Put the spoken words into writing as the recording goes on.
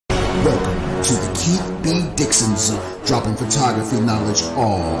Welcome to the Keith B. Dixon Zone, dropping photography knowledge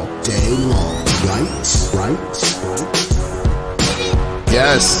all day long. Right?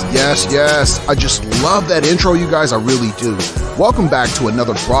 Yes. I just love that intro, you guys. I really do. Welcome back to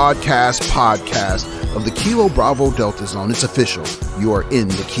another podcast of the Kilo Bravo Delta Zone. It's official. You are in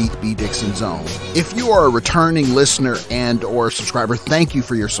the Keith B. Dixon Zone. If you are a returning listener and or subscriber, thank you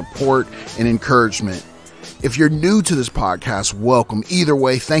for your support and encouragement. If you're new to this podcast, welcome. Either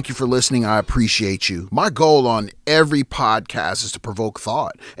way, thank you for listening. I appreciate you. My goal on every podcast is to provoke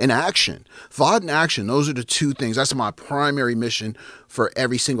thought and action. Thought and action, those are the two things. That's my primary mission for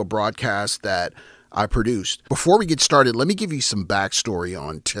every single broadcast that I produced. Before we get started, let me give you some backstory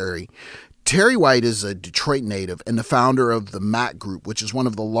on Terry. Terry White is a Detroit native and the founder of the MacGroup, which is one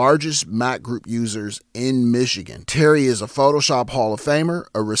of the largest MacGroup users in Michigan. Terry is a Photoshop Hall of Famer,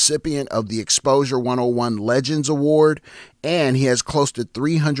 a recipient of the Exposure 101 Legends Award, and he has close to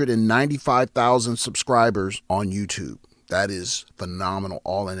 395,000 subscribers on YouTube. That is phenomenal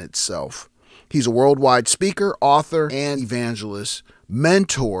all in itself. He's a worldwide speaker, author, and evangelist,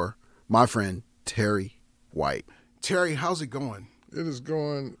 mentor, my friend Terry White. Terry, how's it going? It is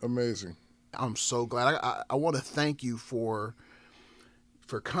going amazing. I'm so glad. I want to thank you for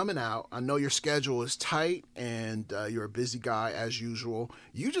coming out. I know your schedule is tight and you're a busy guy as usual.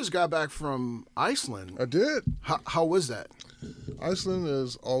 You just got back from Iceland. I did. How was that? Iceland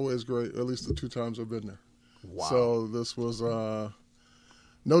is always great, at least the 2 times I've been there. Wow. So this was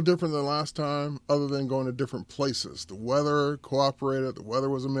no different than last time, other than going to different places. The weather cooperated. The weather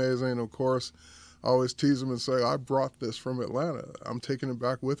was amazing. Of course, I always tease them and say, I brought this from Atlanta. I'm taking it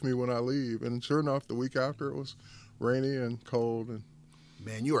back with me when I leave. And sure enough, the week after, it was rainy and cold. And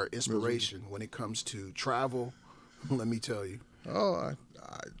man, you are inspiration when it comes to travel, let me tell you. Oh,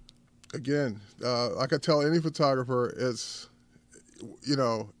 again, like I tell any photographer, it's,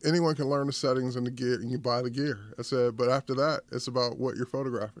 anyone can learn the settings and the gear, and you buy the gear. I said, but after that, it's about what you're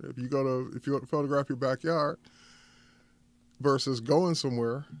photographing. If you want to photograph your backyard versus going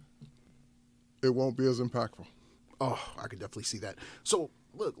somewhere, it won't be as impactful. Oh, I could definitely see that. So,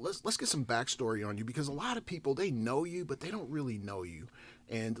 look, let's get some backstory on you, because a lot of people, they know you, but they don't really know you.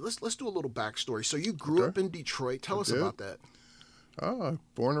 And let's do a little backstory. So you grew up in Detroit. Tell us about that.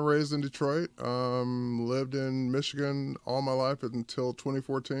 Born and raised in Detroit. Lived in Michigan all my life until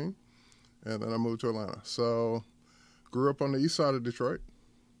 2014, and then I moved to Atlanta. So grew up on the east side of Detroit.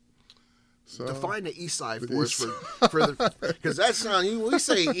 So, define the east side for us, because that sound, we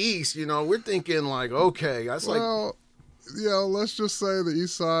say east, we're thinking like, okay, that's let's just say the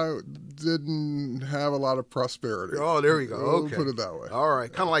east side didn't have a lot of prosperity. Oh, there we go. Okay. We'll put it that way. All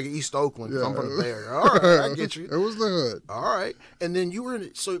right. Kind of like East Oakland. Yeah. I'm from the Bay Area. All right. I get you. It was the hood. All right. And then you were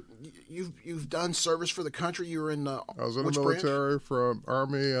you've done service for the country. You were in I was in the military from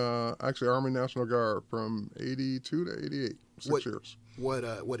Army National Guard from 82 to 88, 6 years. What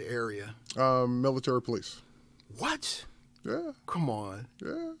area? Military police. What? Yeah. Come on.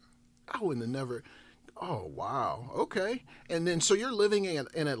 Yeah. I wouldn't have never. Oh, wow. Okay. And then, so you're living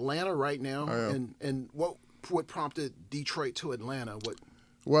in Atlanta right now. I am. And what prompted Detroit to Atlanta? What?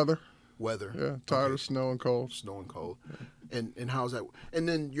 Weather. Yeah. Tired of snow and cold. Yeah. And how's that? And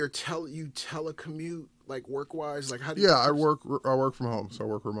then you telecommute, like work-wise? Like how do you? Yeah, I work from home, so I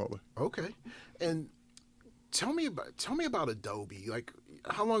work remotely. Okay. And tell me about Adobe. Like,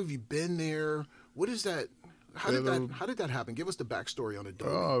 how long have you been there? What is that? How did that happen? Give us the backstory on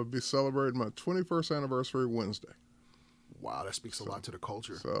Adobe. I'll be celebrating my 21st anniversary Wednesday. Wow, that speaks a lot to the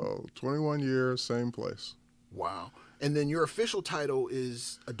culture. So 21 years, same place. Wow. And then your official title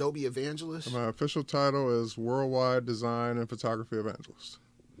is Adobe Evangelist? My official title is Worldwide Design and Photography Evangelist.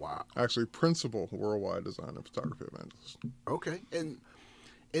 Wow. Actually, Principal Worldwide Design and Photography Evangelist. Okay. And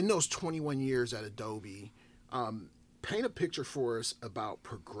in those 21 years at Adobe, paint a picture for us about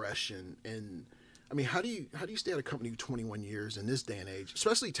progression. And I mean, how do you stay at a company 21 years in this day and age,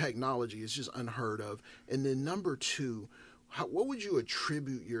 especially technology? Is just unheard of. And then number 2, what would you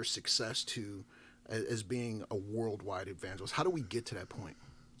attribute your success to as being a worldwide evangelist? How do we get to that point?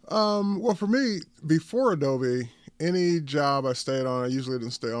 Well, for me, before Adobe, any job I stayed on, I usually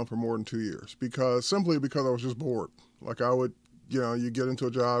didn't stay on for more than 2 years because I was just bored. Like I would, you get into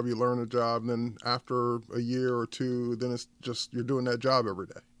a job, you learn a job, and then after a year or 2, then it's just you're doing that job every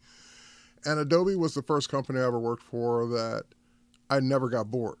day. And Adobe was the first company I ever worked for that I never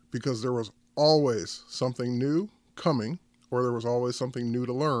got bored because there was always something new coming, or there was always something new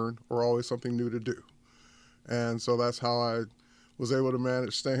to learn, or always something new to do. And so that's how I was able to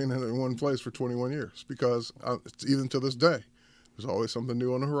manage staying in one place for 21 years because even to this day, there's always something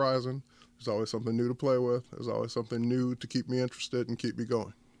new on the horizon. There's always something new to play with. There's always something new to keep me interested and keep me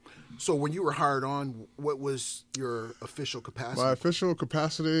going. So when you were hired on, what was your official capacity? My official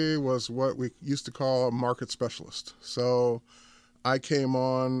capacity was what we used to call a market specialist. So I came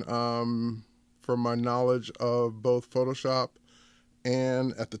on from my knowledge of both Photoshop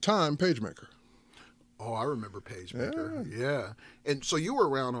and, at the time, PageMaker. Oh, I remember PageMaker. Yeah. And so you were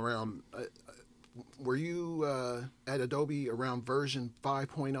around, were you at Adobe around version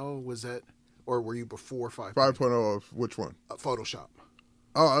 5.0? Was that, or were you before 5.0? 5.0 of which one? Photoshop.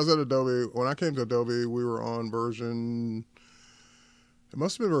 Oh, I was at Adobe. When I came to Adobe, we were on version, it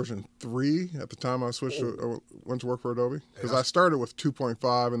must have been version 3 at the time I switched went to work for Adobe. Because I started with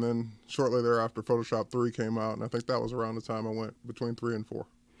 2.5, and then shortly thereafter, Photoshop 3 came out, and I think that was around the time I went between 3 and 4.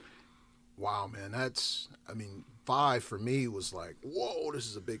 Wow, man, I mean, 5 for me was like, whoa, this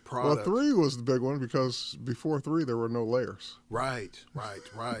is a big product. Well, 3 was the big one because before 3 there were no layers. Right.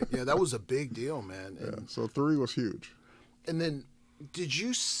 Yeah, that was a big deal, man. And, so 3 was huge. And then, did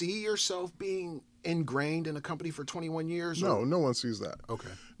you see yourself being ingrained in a company for 21 years? No, no one sees that.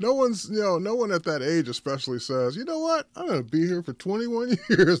 Okay. No one at that age especially says, you know what, I'm going to be here for 21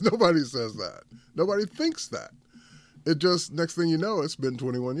 years. Nobody says that. Nobody thinks that. It just, next thing you know, it's been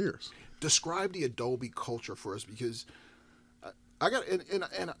 21 years. Describe the Adobe culture for us, because I'm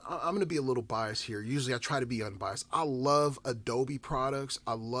going to be a little biased here. Usually I try to be unbiased. I love Adobe products.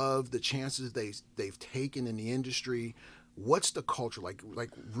 I love the chances they've taken in the industry. What's the culture like?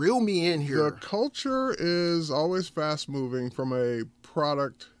 Like, reel me in here. The culture is always fast moving from a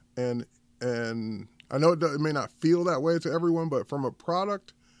product, and I know it may not feel that way to everyone, but from a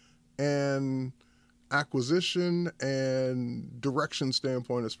product and acquisition and direction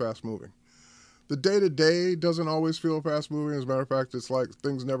standpoint, it's fast moving. The day-to-day doesn't always feel fast moving. As a matter of fact, it's like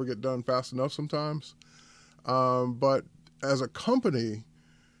things never get done fast enough sometimes. But as a company,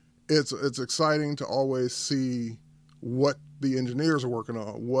 it's exciting to always see what the engineers are working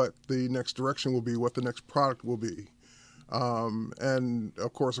on, what the next direction will be, what the next product will be. And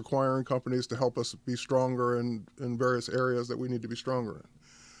of course, acquiring companies to help us be stronger in various areas that we need to be stronger in.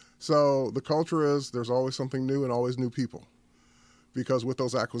 So the culture is there's always something new and always new people, because with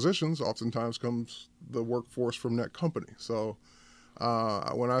those acquisitions, oftentimes comes the workforce from that company. So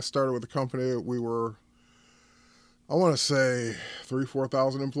when I started with the company, we were, I want to say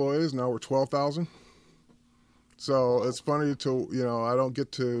 4,000 employees. Now we're 12,000. So it's funny to, I don't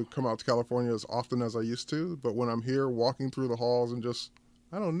get to come out to California as often as I used to, but when I'm here walking through the halls and just,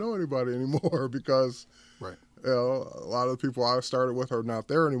 I don't know anybody anymore because right. A lot of the people I started with are not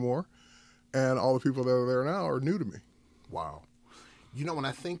there anymore, and all the people that are there now are new to me. Wow. When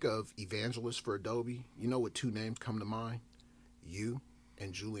I think of Evangelist for Adobe, what 2 names come to mind? You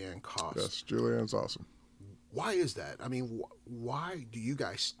and Julianne Koss. Yes, Julianne's awesome. Why is that? I mean, why do you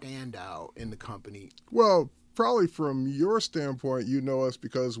guys stand out in the company? Well, probably from your standpoint, you know us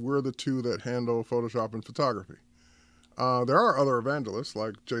because we're the 2 that handle Photoshop and photography. There are other evangelists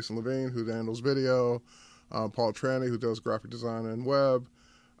like Jason Levine, who handles video, Paul Tranny, who does graphic design and web.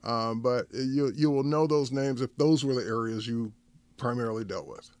 But you will know those names if those were the areas you primarily dealt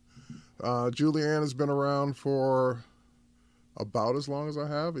with. Julianne has been around for about as long as I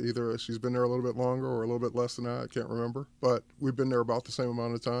have. Either she's been there a little bit longer or a little bit less than that. I can't remember. But we've been there about the same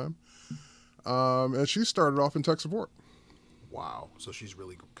amount of time. And she started off in tech support. Wow. So she's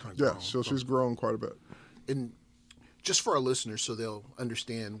really kind of grown. Yeah, so she's grown quite a bit. And just for our listeners, so they'll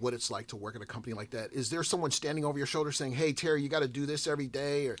understand what it's like to work at a company like that, is there someone standing over your shoulder saying, hey, Terry, you got to do this every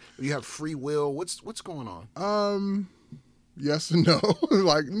day, or you have free will? What's going on? Yes and no.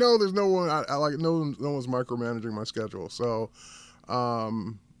 No, there's no one. No one's micromanaging my schedule. So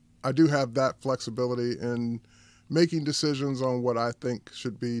I do have that flexibility in making decisions on what I think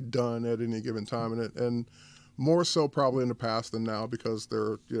should be done at any given time, and more so probably in the past than now, because there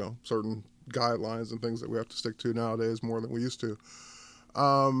are certain guidelines and things that we have to stick to nowadays more than we used to.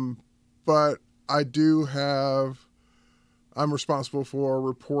 But I'm responsible for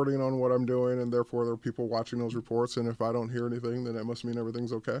reporting on what I'm doing, and therefore there are people watching those reports, and if I don't hear anything, then that must mean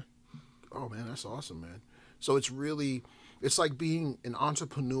everything's okay. Oh man, that's awesome, man. So it's like being an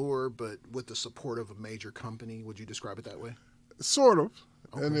entrepreneur, but with the support of a major company. Would you describe it that way? Sort of,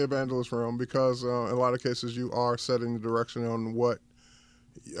 okay. In the evangelist realm, because in a lot of cases you are setting the direction on what,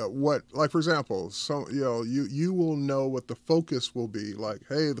 like for example, you will know what the focus will be. Like,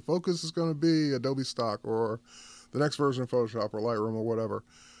 hey, the focus is going to be Adobe stock or the next version of Photoshop or Lightroom or whatever.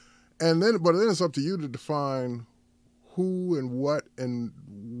 But then it's up to you to define who and what and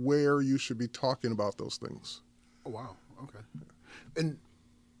where you should be talking about those things. Oh, wow. Okay. And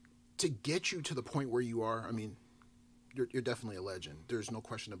to get you to the point where you are, I mean, you're definitely a legend. There's no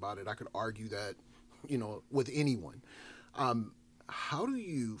question about it. I could argue that, with anyone. how do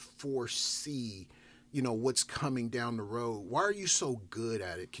you foresee, you know, what's coming down the road? Why are you so good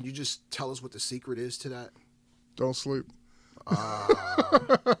at it? Can you just tell us what the secret is to that? Don't sleep.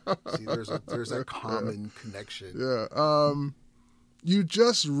 See, there's that common connection. Yeah. You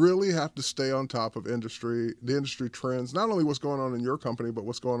just really have to stay on top of the industry trends, not only what's going on in your company, but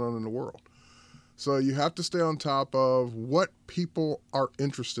what's going on in the world. So you have to stay on top of what people are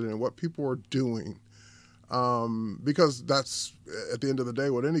interested in, what people are doing, because that's, at the end of the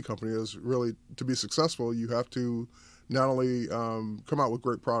day, what any company is really. To be successful, you have to not only come out with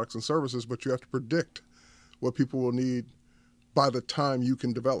great products and services, but you have to predict what people will need by the time you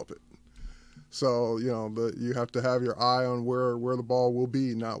can develop it. So, you know, you have to have your eye on where the ball will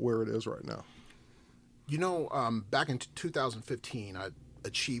be, not where it is right now. You know, back in 2015, I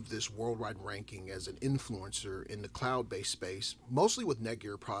achieved this worldwide ranking as an influencer in the cloud-based space, mostly with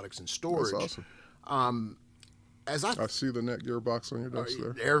Netgear products and storage. That's awesome. As I see the Netgear box on your desk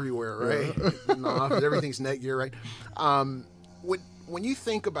there. Everywhere, right? Yeah. No, everything's Netgear, right? When you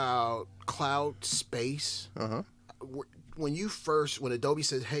think about cloud space, when Adobe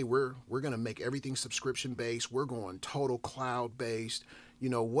says, hey, we're going to make everything subscription based, we're going total cloud based, you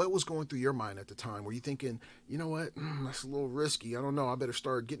know, what was going through your mind at the time? Were you thinking, you know what, that's a little risky, I don't know, I better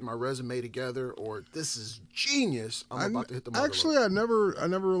start getting my resume together, or this is genius, I'm about to hit the mother Actually, I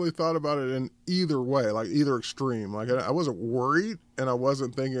never really thought about it in either way, like either extreme. Like I wasn't worried, and I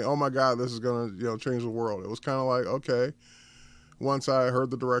wasn't thinking, oh my God, this is going to, you know, change the world. It was kind of like, okay. Once I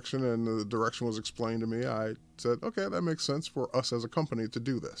heard the direction and the direction was explained to me, I said, okay, that makes sense for us as a company to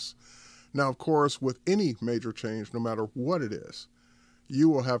do this. Now, of course, with any major change, no matter what it is, you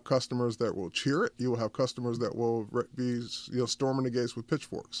will have customers that will cheer it. You will have customers that will be, you know, storming the gates with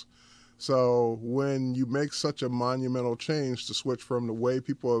pitchforks. So when you make such a monumental change to switch from the way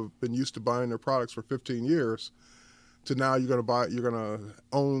people have been used to buying their products for 15 years to now you're going to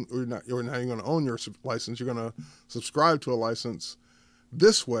own, or you're not even going to own your license, you're going to subscribe to a license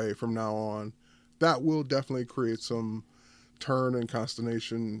this way from now on, that will definitely create some turn and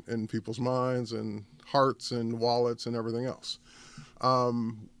consternation in people's minds and hearts and wallets and everything else.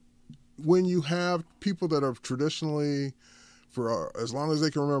 When you have people that have traditionally, for as long as they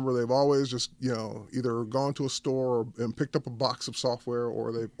can remember, they've always just, you know, either gone to a store and picked up a box of software,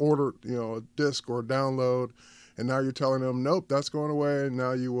 or they've ordered, you know, a disc or a download, and now you're telling them, nope, that's going away, and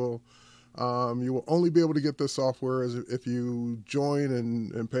now you will only be able to get this software if you join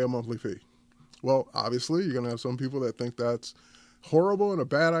and pay a monthly fee. Well, obviously, you're going to have some people that think that's horrible and a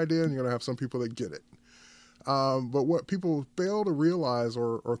bad idea, and you're going to have some people that get it. But what people fail to realize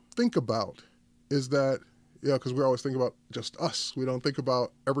or think about is that, yeah, because we always think about just us. We don't think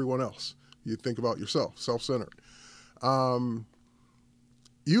about everyone else. You think about yourself, self-centered.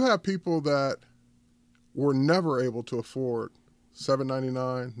 You have people that were never able to afford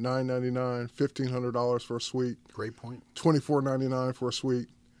 $799, $999, $1,500 for a suite. Great point. $24.99 for a suite.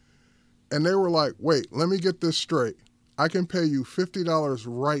 And they were like, wait, let me get this straight. I can pay you $50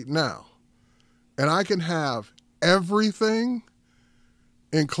 right now, and I can have everything,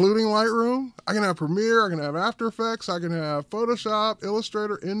 including Lightroom. I can have Premiere, I can have After Effects, I can have Photoshop,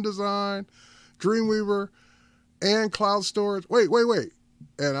 Illustrator, InDesign, Dreamweaver, and cloud storage. Wait.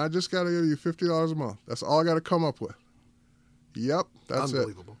 And I just got to give you $50 a month. That's all I got to come up with. Yep, that's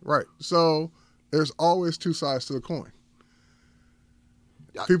Unbelievable. it. Right. So there's always two sides to the coin.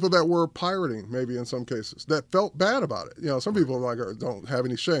 People that were pirating, maybe in some cases, that felt bad about it. You know, some people don't have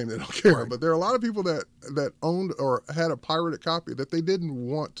any shame; they don't care. Right. But there are a lot of people that owned or had a pirated copy that they didn't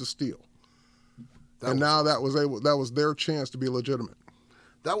want to steal, and now that was their chance to be legitimate.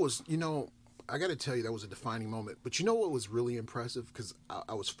 That was, you know, I got to tell you, that was a defining moment. But you know what was really impressive? Because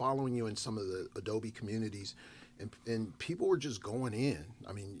I was following you in some of the Adobe communities, and people were just going in.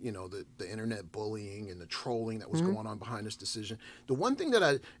 I mean, you know, the internet bullying and the trolling that was going on behind this decision. The one thing that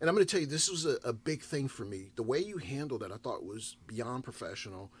and I'm going to tell you, this was a big thing for me. The way you handled it, I thought was beyond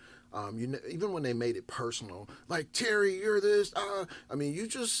professional. Even when they made it personal, like, Terry, you're this. I mean,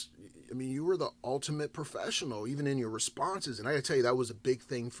 you were the ultimate professional, even in your responses. And I got to tell you, that was a big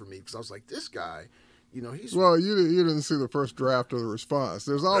thing for me, because I was like, this guy, you know, he's... Well, you didn't see the first draft of the response.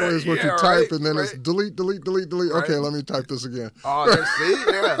 There's always what you type, and then it's delete. Right. Okay, let me type this again. Oh,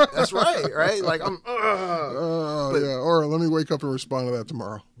 see? Yeah, that's right? Like, I'm... yeah, or let me wake up and respond to that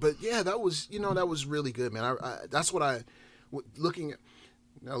tomorrow. But, yeah, that was really good, man. That's what looking at...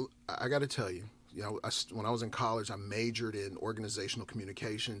 Now, I got to tell you, you know, when I was in college, I majored in organizational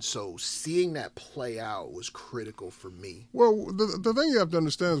communication. So seeing that play out was critical for me. Well, the thing you have to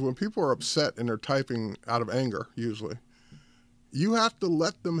understand is when people are upset and they're typing out of anger, usually, you have to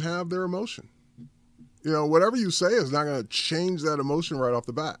let them have their emotion. You know, whatever you say is not going to change that emotion right off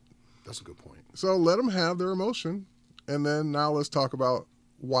the bat. That's a good point. So let them have their emotion, and then now let's talk about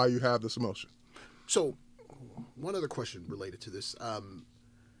why you have this emotion. So one other question related to this. I'm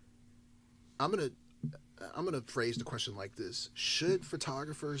gonna phrase the question like this: should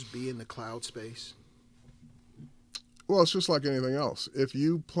photographers be in the cloud space? Well, it's just like anything else. If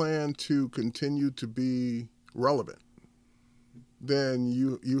you plan to continue to be relevant, then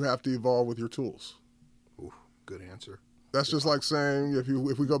you have to evolve with your tools. Ooh, good answer. That's just like saying,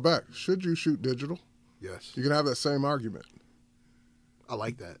 if we go back, should you shoot digital? Yes. You can have that same argument. I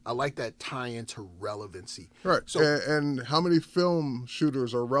like that. I like that tie into relevancy. Right. So, and how many film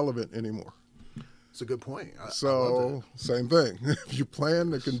shooters are relevant anymore? it's a good point. So same thing. If you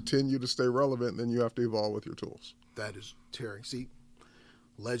plan to continue to stay relevant, then you have to evolve with your tools. That is Terry. See,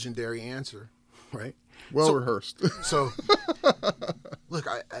 legendary answer, right? Well rehearsed. So, look,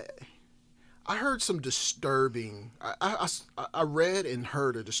 I heard some disturbing. I read and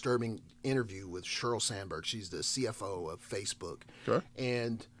heard a disturbing interview with Sheryl Sandberg. She's the CFO of Facebook, Okay.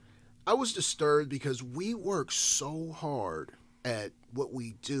 and I was disturbed because we work so hard at what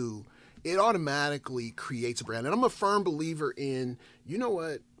we do. It automatically creates a brand, and I'm a firm believer in, you know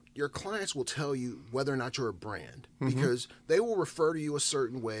what, your clients will tell you whether or not you're a brand, because they will refer to you a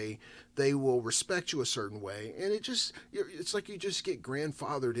certain way, they will respect you a certain way, and it's like you just get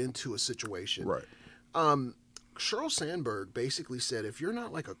grandfathered into a situation. Right. Sheryl Sandberg basically said, if you're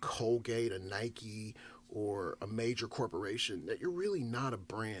not like a Colgate, a Nike, or a major corporation, that you're really not a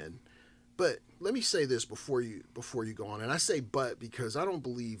brand. But let me say this before you go on, and I say but because I don't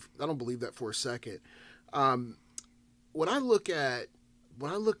believe that for a second. When I look at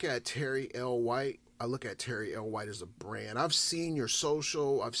Terry L. White, I look at Terry L. White as a brand. I've seen your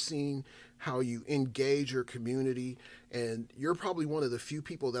social, I've seen how you engage your community, and you're probably one of the few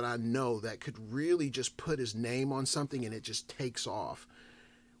people that I know that could really just put his name on something and it just takes off.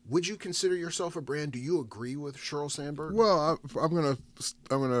 Would you consider yourself a brand? Do you agree with Sheryl Sandberg? Well, I'm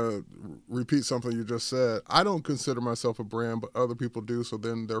gonna repeat something you just said. I don't consider myself a brand, but other people do. So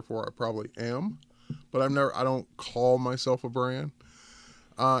then, therefore, I probably am. But I don't call myself a brand.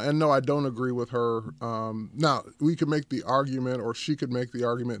 And no, I don't agree with her. Now, we could make the argument, or she could make the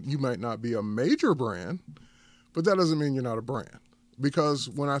argument, you might not be a major brand, but that doesn't mean you're not a brand. Because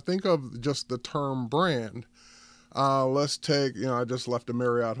when I think of just the term brand, let's take, I just left a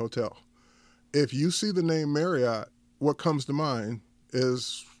Marriott hotel. If you see the name Marriott, what comes to mind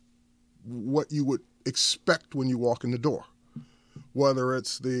is what you would expect when you walk in the door. Whether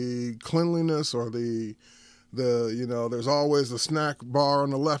it's the cleanliness or there's always a snack bar on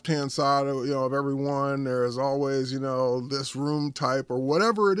the left-hand side of everyone. There's always, this room type or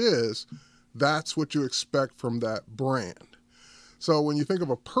whatever it is. That's what you expect from that brand. So when you think of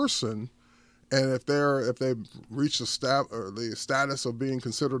a person, and if they've reached the status of being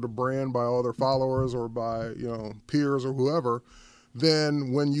considered a brand by all their followers or by peers or whoever,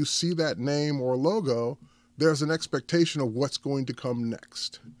 then when you see that name or logo, there's an expectation of what's going to come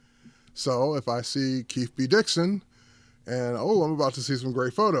next. So if I see Keith B. Dixon, and I'm about to see some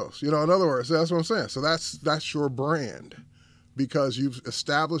great photos, in other words, that's what I'm saying. So that's your brand, because you've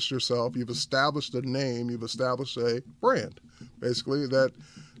established yourself, you've established a name, you've established a brand, basically, that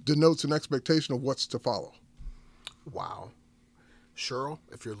denotes an expectation of what's to follow. Wow. Sheryl,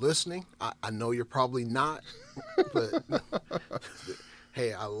 if you're listening, I know you're probably not, but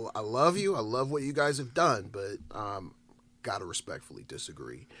hey, I love you. I love what you guys have done, but gotta respectfully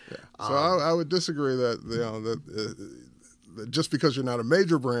disagree. Yeah. So I would disagree that that just because you're not a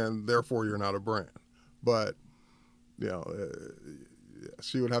major brand, therefore you're not a brand. But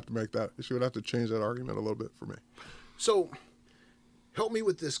she would have to make that. She would have to change that argument a little bit for me. So help me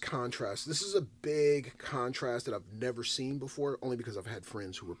with this contrast. This is a big contrast that I've never seen before, only because I've had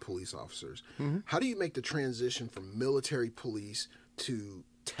friends who were police officers. Mm-hmm. How do you make the transition from military police to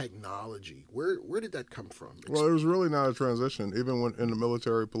technology? Where did that come from? Well, it was really not a transition. Even when in the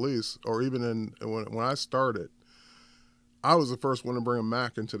military police, or even when I started, I was the first one to bring a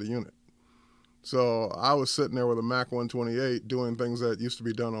Mac into the unit. So I was sitting there with a Mac 128 doing things that used to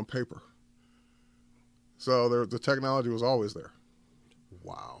be done on paper. So the technology was always there.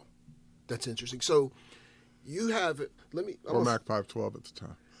 Wow, that's interesting. So you have or Mac 512 at the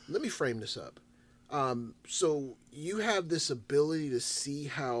time. Let me frame this up. So you have this ability to see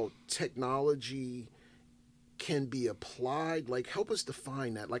how technology can be applied. Like, help us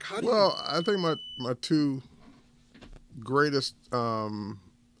define that. Like, how do you? I think my two greatest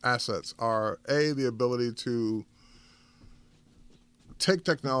assets are the ability to take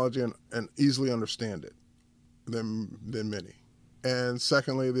technology and easily understand it than many. And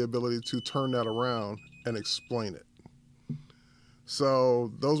secondly, the ability to turn that around and explain it.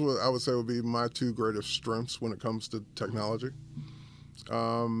 So those I would say would be my two greatest strengths when it comes to technology.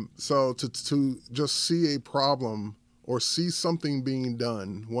 So to just see a problem or see something being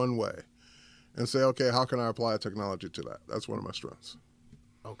done one way and say, okay, how can I apply technology to that? That's one of my strengths.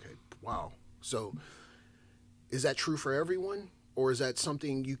 Okay. Wow. So is that true for everyone? Or is that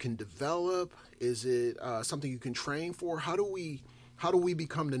something you can develop? Is it something you can train for? How do we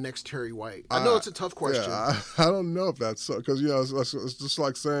become the next Terry White? I know it's a tough question. Yeah, I don't know if that's so, because it's just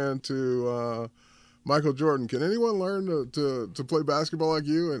like saying to Michael Jordan, can anyone learn to play basketball like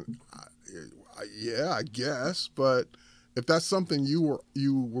you? And yeah, I guess, but if that's something you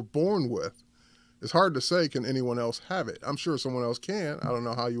were born with, it's hard to say, can anyone else have it? I'm sure someone else can. I don't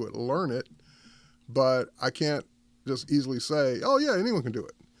know how you would learn it, but I can't just easily say, oh yeah, anyone can do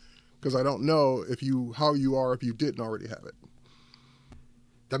it, because I don't know how you are if you didn't already have it.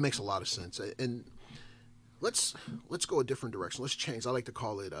 That makes a lot of sense. And let's go a different direction. Let's change. I like to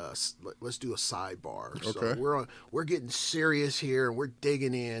call it let's do a sidebar. Okay. So we're getting serious here and we're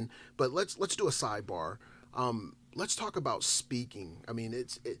digging in, but let's do a sidebar. Let's talk about speaking. I mean,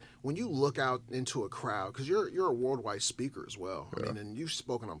 when you look out into a crowd, because you're a worldwide speaker as well. Yeah. I mean, and you've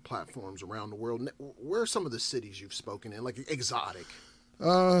spoken on platforms around the world. Where are some of the cities you've spoken in, like exotic?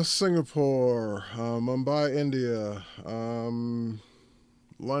 Singapore, Mumbai, India,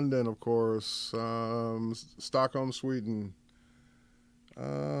 London, of course, Stockholm, Sweden.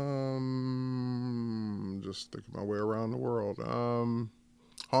 Just thinking my way around the world. Hong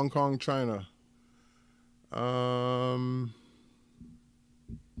Kong, China.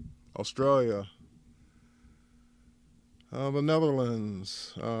 Australia, the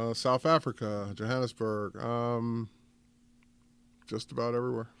Netherlands, South Africa, Johannesburg, just about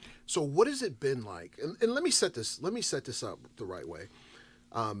everywhere. So what has it been like? And let me set this up the right way.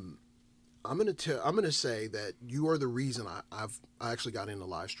 I'm gonna say that you are the reason I actually got into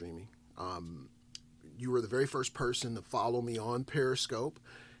live streaming. You were the very first person to follow me on Periscope.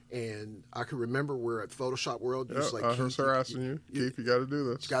 And I can remember we're at Photoshop World. You was like, I heard her asking you, Keith, you got to do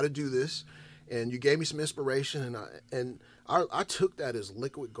this. You got to do this. And you gave me some inspiration, and I took that as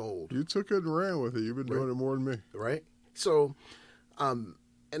liquid gold. You took it and ran with it. You've been doing it more than me. Right? So, and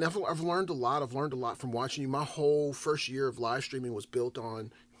I've learned a lot. I've learned a lot from watching you. My whole first year of live streaming was built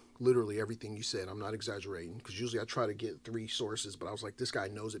on literally everything you said. I'm not exaggerating, because usually I try to get 3 sources, but I was like, this guy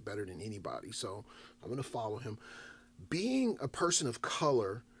knows it better than anybody, so I'm going to follow him. Being a person of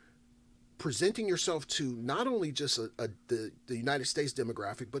color, presenting yourself to not only just the United States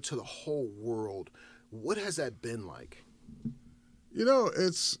demographic, but to the whole world, what has that been like? You know,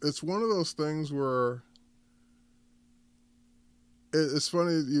 it's one of those things where it's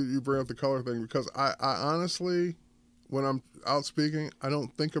funny you bring up the color thing, because I honestly, when I'm out speaking, I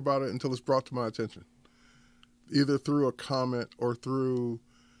don't think about it until it's brought to my attention, either through a comment or through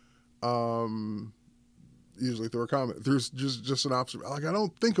usually through a comment, through just an observation. Like, I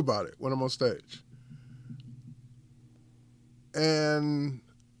don't think about it when I'm on stage. And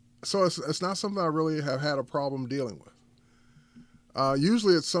so it's not something I really have had a problem dealing with.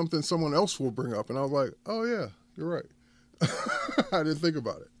 Usually it's something someone else will bring up, and I was like, oh yeah, you're right. I didn't think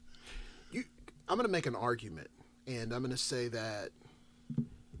about it. I'm going to make an argument, and I'm going to say that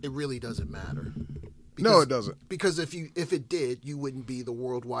it really doesn't matter. No, it doesn't. Because if it did, you wouldn't be the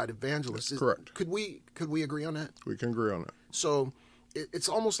worldwide evangelist. Correct. Could we agree on that? We can agree on that. So it's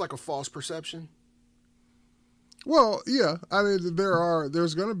almost like a false perception. Well, yeah. I mean,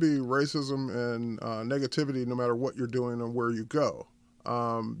 there's going to be racism and negativity no matter what you're doing and where you go.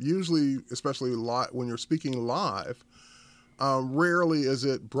 Usually, especially when you're speaking live, rarely is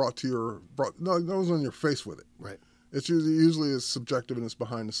it brought no, it goes on your face with it. Right. It's usually is subjective and it's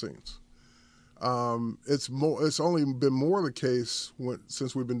behind the scenes. It's only been more the case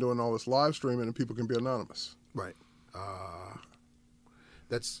since we've been doing all this live streaming and people can be anonymous. Right.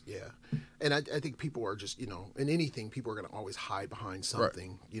 Yeah. And I think people are just, in anything, people are going to always hide behind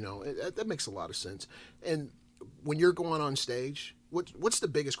something, right. That makes a lot of sense. And when you're going on stage, what's the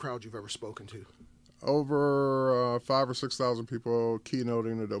biggest crowd you've ever spoken to? Over 5,000 or 6,000 people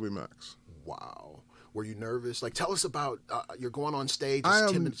keynoting Adobe Max. Wow. Were you nervous? Like, tell us about, you're going on stage. I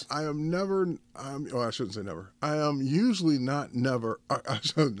am never, I shouldn't say never. I am usually not never,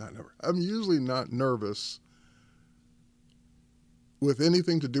 I'm usually not nervous with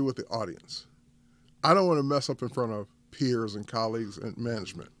anything to do with the audience. I don't want to mess up in front of peers and colleagues and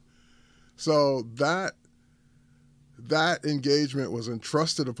management. So that engagement was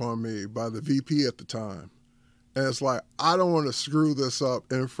entrusted upon me by the VP at the time. And it's like, I don't want to screw this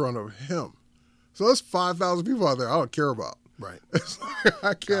up in front of him. So there's 5,000 people out there I don't care about. Right. It's like,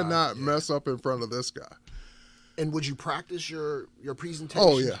 I cannot mess up in front of this guy. And would you practice your presentation?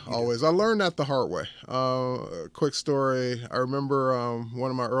 Oh, yeah, always. I learned that the hard way. A quick story. I remember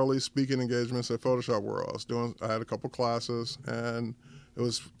one of my early speaking engagements at Photoshop World. I had a couple classes, and it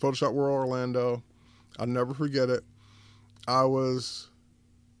was Photoshop World Orlando. I'll never forget it. I was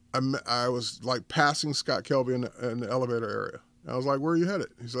like passing Scott Kelby in the elevator area. I was like, "Where are you headed?"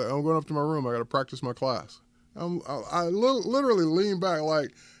 He's like, "I'm going up to my room. I got to practice my class." I literally leaned back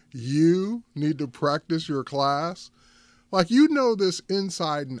like, "You need to practice your class? Like, you know this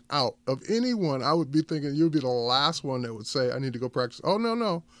inside and out. Of anyone, I would be thinking you'd be the last one that would say, I need to go practice." "Oh,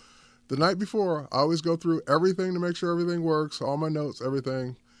 no. The night before, I always go through everything to make sure everything works, all my notes,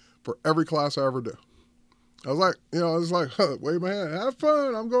 everything, for every class I ever do." I was like, wave my hand, have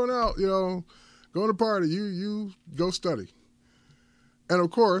fun. I'm going out, going to party. You go study. And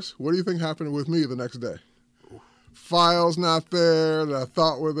of course, what do you think happened with me the next day? Files not there that I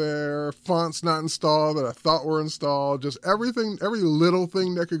thought were there, fonts not installed that I thought were installed, just everything, every little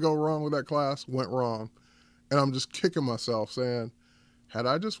thing that could go wrong with that class went wrong. And I'm just kicking myself saying, had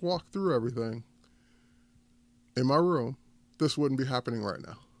I just walked through everything in my room, this wouldn't be happening right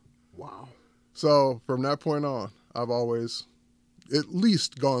now. Wow. So from that point on, I've always at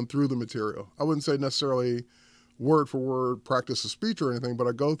least gone through the material. I wouldn't say necessarily word for word practice a speech or anything, but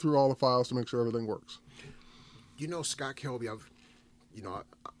I go through all the files to make sure everything works. Scott Kelby,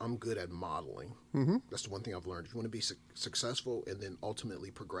 I'm good at modeling. That's the one thing I've learned. If you want to be successful and then ultimately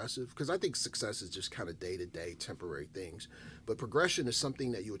progressive, because I think success is just kind of day-to-day temporary things, but progression is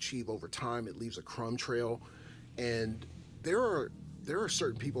something that you achieve over time. It leaves a crumb trail, and there are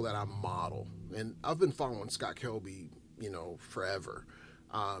certain people that I model, and I've been following Scott Kelby, forever.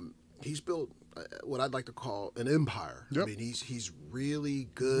 He's built what I'd like to call an empire. Yep. I mean, he's really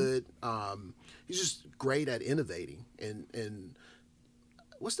good. He's just great at innovating. And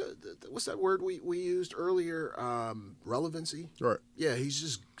what's that word we used earlier? Relevancy. Right. Yeah,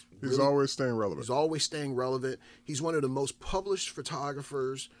 he's always staying relevant. He's always staying relevant. He's one of the most published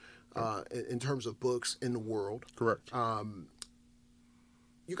photographers in terms of books in the world. Correct.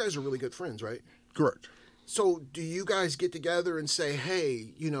 You guys are really good friends, right? Correct. So do you guys get together and say,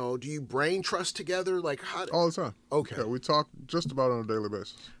 hey, do you brain trust together? Like how? All the time. Okay. Yeah, we talk just about on a daily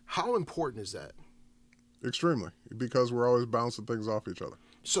basis. How important is that? Extremely, because we're always bouncing things off each other.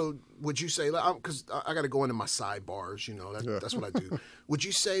 So would you say, because I got to go into my sidebars, that's what I do. Would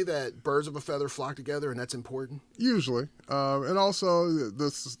you say that birds of a feather flock together and that's important? Usually. And also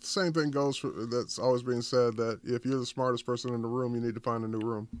the same thing goes that's always being said, that if you're the smartest person in the room, you need to find a new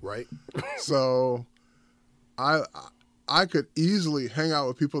room. Right. So I could easily hang out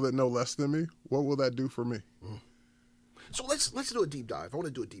with people that know less than me. What will that do for me? So let's do a deep dive. I want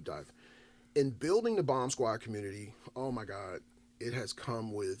to do a deep dive. In building the Bomb Squad community, oh my God, it has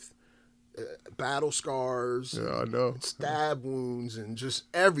come with battle scars, yeah, I know, stab wounds, and just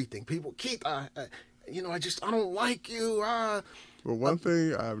everything. People, Keith, I don't like you. Well, one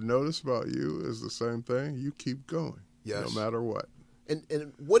thing I've noticed about you is the same thing. You keep going, yes, no matter what.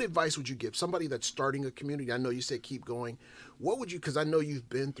 And what advice would you give somebody that's starting a community? I know you said keep going. What would you, because I know you've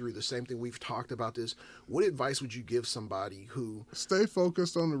been through the same thing. We've talked about this. What advice would you give somebody who... Stay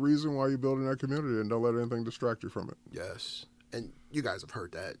focused on the reason why you're building that community and don't let anything distract you from it. Yes. And you guys have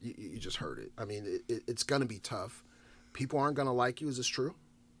heard that. You just heard it. I mean, it's going to be tough. People aren't going to like you. Is this true?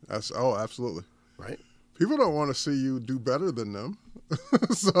 Absolutely. Right? People don't want to see you do better than them.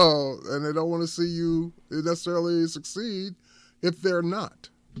 And they don't want to see you necessarily succeed if they're not.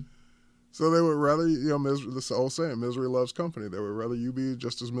 So they would rather, this old saying, misery loves company. They would rather you be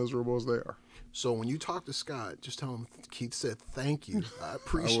just as miserable as they are. So when you talk to Scott, just tell him Keith said thank you. I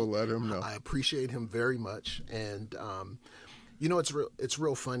will let him know. I appreciate him very much. And, it's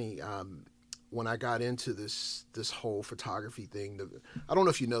real funny. When I got into this whole photography thing, I don't know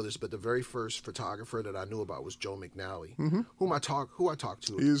if you know this, but the very first photographer that I knew about was Joe McNally, who I talked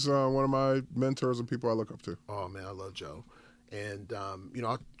to. He's one of my mentors and people I look up to. Oh man, I love Joe. And,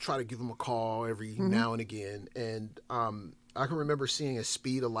 I'll try to give him a call every now and again. And I can remember seeing a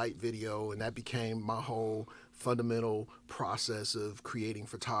speed of light video, and that became my whole fundamental process of creating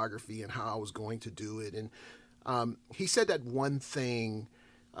photography and how I was going to do it. And he said that one thing,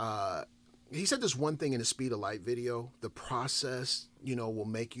 he said this one thing in the speed of light video: the process, will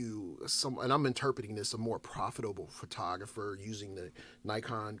make you and I'm interpreting this, a more profitable photographer using the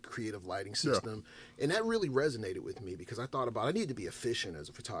Nikon creative lighting system. Yeah. And that really resonated with me because I thought I need to be efficient as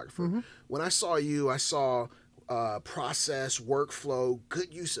a photographer. When I saw you, I saw process, workflow,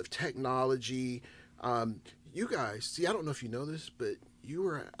 good use of technology. You guys, see, I don't know if you know this, but you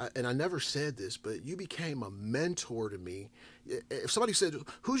were, and I never said this, but you became a mentor to me. If somebody said,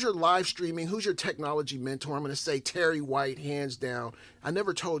 who's your live streaming, who's your technology mentor, I'm going to say Terry White, hands down. I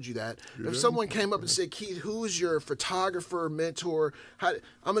never told you that. If someone came up and said, Keith, who's your photographer mentor, I'm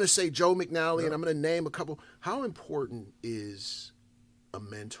going to say Joe McNally, and I'm going to name a couple. How important is a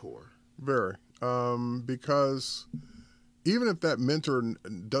mentor? Very. Because even if that mentor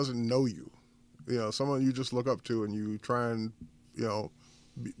doesn't know you, someone you just look up to and you try and,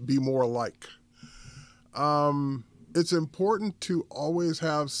 be more alike. It's important to always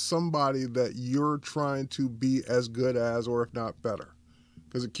have somebody that you're trying to be as good as, or if not better,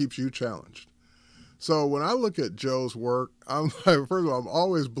 because it keeps you challenged. So when I look at Joe's work, I'm like, first of all, I'm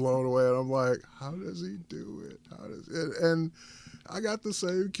always blown away, and I'm like, how does he do it? And I got the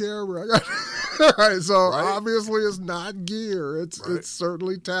same camera. Right, so obviously it's not gear. It's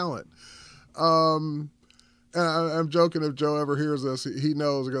certainly talent. And I'm joking, if Joe ever hears this, he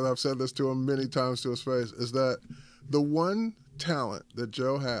knows, because I've said this to him many times to his face, is that the one talent that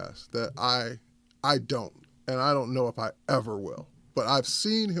Joe has that I don't, and I don't know if I ever will, but I've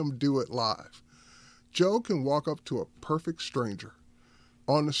seen him do it live. Joe can walk up to a perfect stranger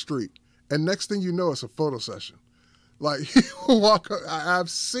on the street, and next thing you know, it's a photo session. Like, he will walk up, I've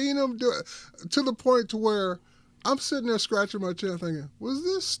seen him do it to the point to where I'm sitting there scratching my chin thinking, was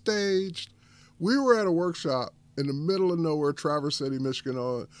this staged? We were at a workshop in the middle of nowhere, Traverse City, Michigan,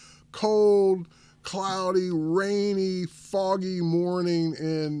 on a cold, cloudy, rainy, foggy morning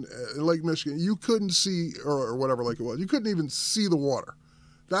in Lake Michigan. You couldn't see, or whatever lake it was, you couldn't even see the water.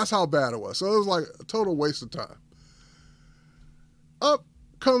 That's how bad it was. So it was like a total waste of time. Up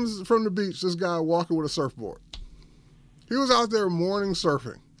comes from the beach this guy walking with a surfboard. He was out there morning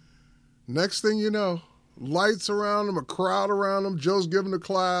surfing. Next thing you know, lights around him, a crowd around him. Joe's giving a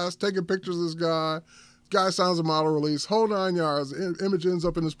class, taking pictures of this guy. This guy signs a model release, whole 9 yards. Image ends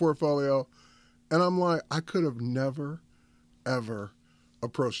up in his portfolio. And I'm like, I could have never, ever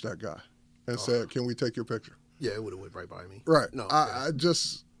approached that guy and said, can we take your picture? Yeah, it would have went right by me. Right. No,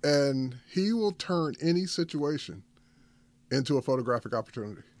 and he will turn any situation into a photographic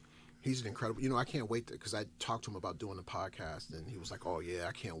opportunity. He's an incredible, I can't wait because I talked to him about doing the podcast, and he was like, oh yeah,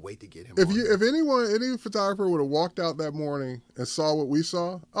 I can't wait to get him on. If any photographer would have walked out that morning and saw what we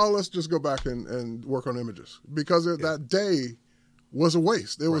saw, let's just go back and work on images, because that day was a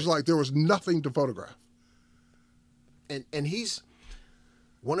waste. It was like there was nothing to photograph. And he's,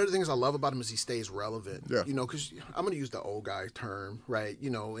 one of the things I love about him is he stays relevant. Yeah. Because I'm going to use the old guy term, right?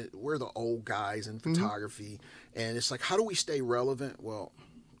 We're the old guys in photography, and it's like, how do we stay relevant? Well,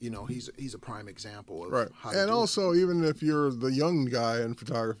 he's a prime example of how to do also, even if you're the young guy in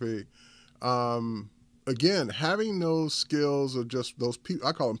photography, again, having those skills of just those people,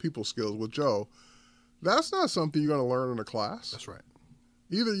 I call them people skills with Joe, that's not something you're going to learn in a class. That's right.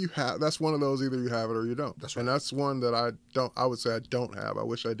 That's one of those, either you have it or you don't. That's right. And that's one that I would say I don't have. I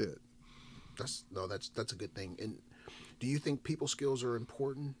wish I did. That's a good thing. And do you think people skills are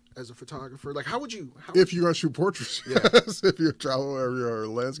important as a photographer? Like, if you're going to shoot portraits, yes. If you're a travel or you're a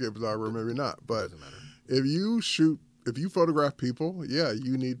landscape photographer, maybe not. But doesn't matter. if you photograph people,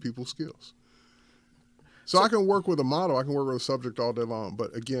 you need people skills. So I can work with a model, I can work with a subject all day long.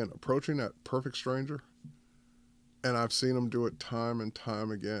 But again, approaching that perfect stranger, and I've seen them do it time and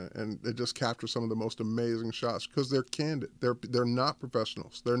time again, and they just capture some of the most amazing shots because they're candid. They're not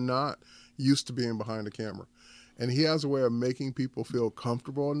professionals. They're not used to being behind a camera. And he has a way of making people feel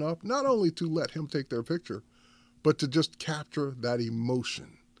comfortable enough, not only to let him take their picture, but to just capture that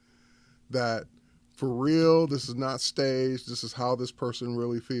emotion that, for real, this is not staged, this is how this person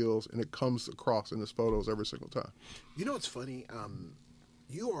really feels, and it comes across in his photos every single time. It's funny,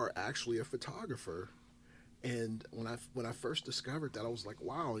 you are actually a photographer. And when I first discovered that, I was like,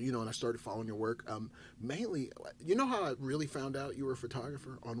 wow, and I started following your work. Mainly, how I really found out you were a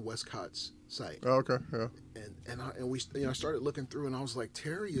photographer? On Westcott's site. Oh, okay, yeah. And I started looking through, and I was like,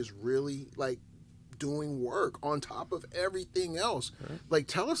 Terry is really like doing work on top of everything else. Right. Like,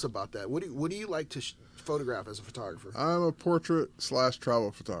 tell us about that. What do you like to photograph as a photographer? I'm a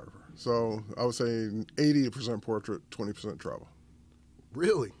portrait/travel photographer. So I would say 80% portrait, 20% travel.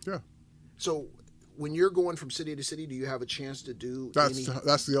 Really? Yeah. So when you're going from city to city, do you have a chance to do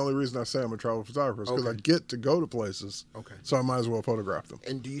That's the only reason I say I'm a travel photographer, is because I get to go to places, so I might as well photograph them.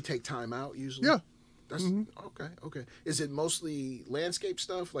 And do you take time out usually? Yeah. That's okay. Is it mostly landscape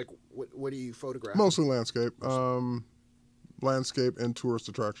stuff? Like, what do you photograph? Mostly landscape. Landscape and tourist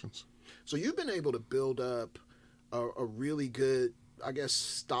attractions. So you've been able to build up a really good, I guess,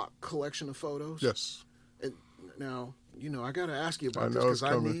 stock collection of photos? Yes. And now, I got to ask you about this because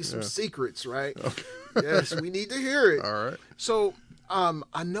I need some secrets, right? Okay. Yes, we need to hear it. All right. So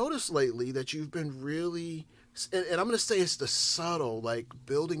I noticed lately that you've been really, and I'm going to say it's the subtle, like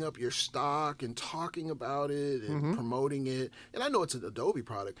building up your stock and talking about it and promoting it. And I know it's an Adobe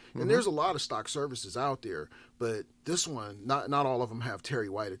product, and there's a lot of stock services out there, but this one, not all of them have Terry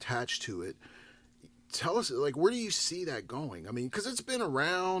White attached to it. Tell us, like, where do you see that going? I mean, because it's been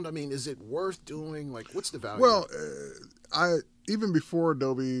around. I mean, is it worth doing? Like, what's the value? Well, even before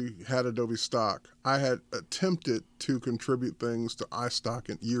Adobe had Adobe Stock, I had attempted to contribute things to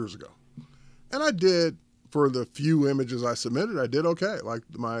iStock years ago. And I did, for the few images I submitted, I did okay. Like,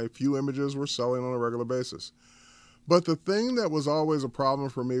 my few images were selling on a regular basis. But the thing that was always a problem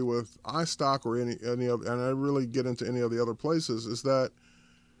for me with iStock or any other, and I really get into any of the other places, is that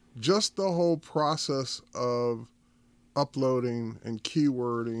just the whole process of uploading and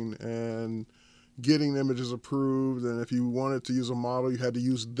keywording and getting images approved, and if you wanted to use a model, you had to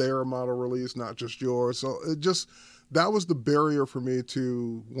use their model release, not just yours. So that was the barrier for me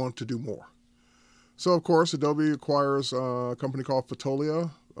to want to do more. So of course, Adobe acquires a company called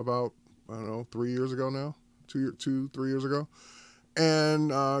Fotolia about, I don't know, 3 years ago now, 3 years ago,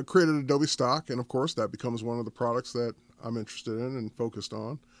 and created Adobe Stock. And of course, that becomes one of the products that I'm interested in and focused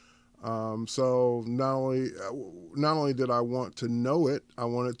on. So not only did I want to know it, I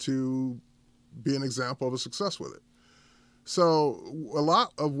wanted to be an example of a success with it. So a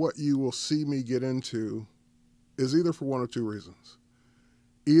lot of what you will see me get into is either for one or two reasons.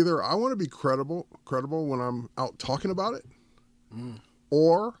 Either I want to be credible when I'm out talking about it,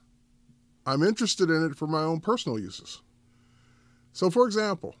 or I'm interested in it for my own personal uses. So for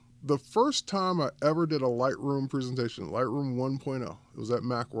example, the first time I ever did a Lightroom presentation, Lightroom 1.0, it was at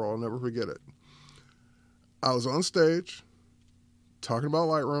Macworld, I'll never forget it. I was on stage talking about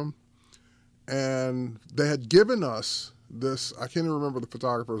Lightroom, and they had given us this, I can't even remember the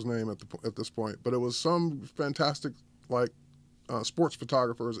photographer's name at this point, but it was some fantastic, like, sports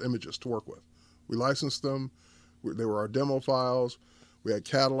photographer's images to work with. We licensed them. They were our demo files. We had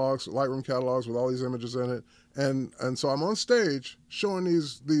catalogs, Lightroom catalogs with all these images in it. And so I'm on stage showing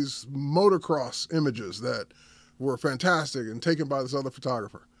these motocross images that were fantastic and taken by this other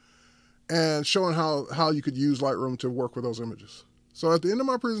photographer, and showing how you could use Lightroom to work with those images. So at the end of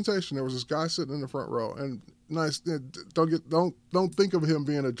my presentation, there was this guy sitting in the front row, and don't think of him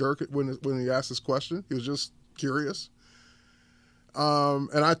being a jerk when he asked this question. He was just curious.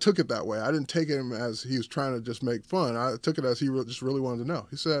 And I took it that way. I didn't take him as he was trying to just make fun. I took it as he just really wanted to know.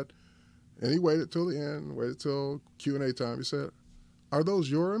 He said, and he waited till the end, waited till Q&A time. He said, "Are those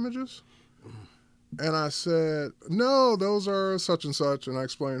your images?" And I said, "No, those are such and such." And I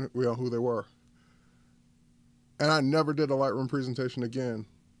explained who they were. And I never did a Lightroom presentation again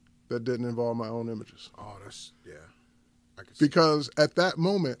that didn't involve my own images. Oh, that's, yeah. I can see because at that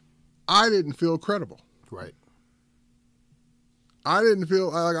moment, I didn't feel credible. Right. I didn't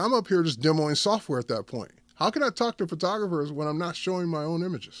feel like I'm up here just demoing software at that point. How can I talk to photographers when I'm not showing my own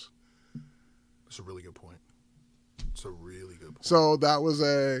images? That's a really good point. It's a really good point. So that was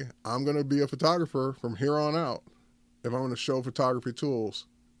I'm going to be a photographer from here on out if I'm going to show photography tools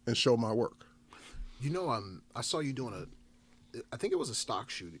and show my work. You know, I saw you doing I think it was a stock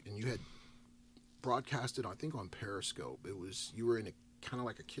shoot, and you had broadcasted, I think, on Periscope. You were in a kind of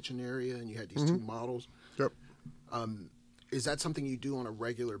like a kitchen area, and you had these two models. Yep. Is that something you do on a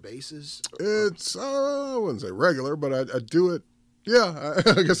regular basis? It's, I wouldn't say regular, but I do it. Yeah,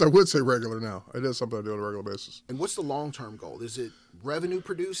 I guess I would say regular now. It is something I do on a regular basis. And what's the long-term goal? Is it revenue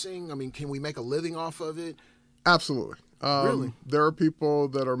producing? I mean, can we make a living off of it? Absolutely. Really? There are people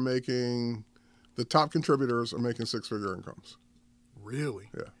that are the top contributors are making six-figure incomes. Really?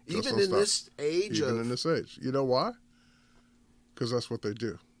 Yeah. Even in this age? Even in this age. You know why? Because that's what they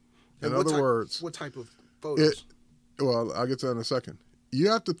do. In other words, what type of photos? Well, I'll get to that in a second. You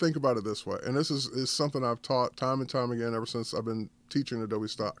have to think about it this way, and this is something I've taught time and time again ever since I've been teaching Adobe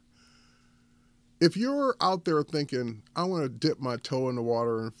Stock. If you're out there thinking, I want to dip my toe in the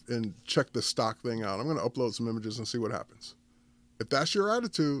water and check the stock thing out, I'm going to upload some images and see what happens. If that's your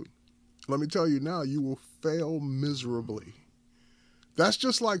attitude, let me tell you now, you will fail miserably. That's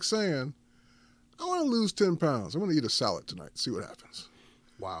just like saying, I want to lose 10 pounds. I'm going to eat a salad tonight, see what happens.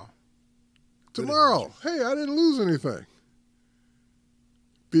 Wow. Tomorrow, hey, I didn't lose anything.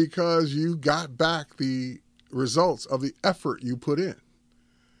 Because you got back the results of the effort you put in.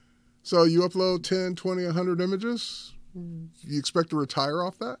 So you upload 10, 20, 100 images, you expect to retire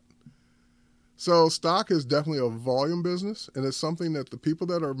off that? So stock is definitely a volume business, and it's something that the people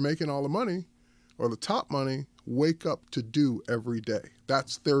that are making all the money or the top money wake up to do every day.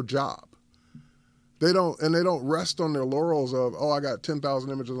 That's their job. They don't rest on their laurels of, oh, I got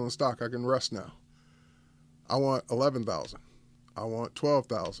 10,000 images on stock, I can rest now. I want 11,000. I want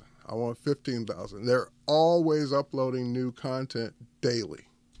 12,000. I want 15,000. They're always uploading new content daily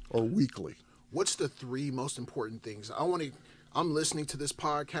or weekly. What's the 3 most important things? I'm listening to this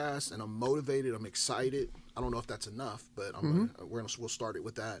podcast and I'm motivated. I'm excited. I don't know if that's enough, but we'll start it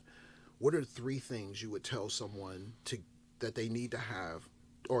with that. What are 3 things you would tell someone that they need to have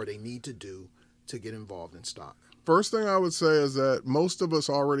or they need to do to get involved in stock? First thing I would say is that most of us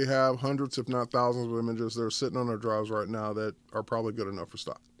already have hundreds, if not thousands, of images that are sitting on our drives right now that are probably good enough for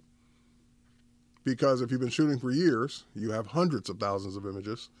stock. Because if you've been shooting for years, you have hundreds of thousands of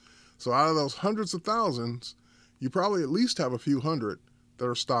images. So out of those hundreds of thousands, you probably at least have a few hundred that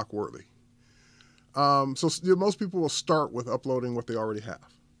are stock worthy. So most people will start with uploading what they already have.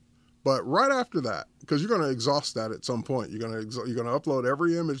 But right after that, because you're going to exhaust that at some point, you're going to upload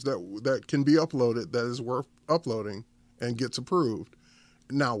every image that can be uploaded that is worth uploading and gets approved.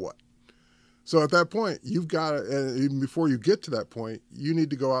 Now what? So at that point, you've got to, and even before you get to that point, you need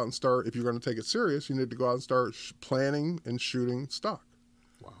to go out and start, if you're going to take it serious, you need to go out and start planning and shooting stock.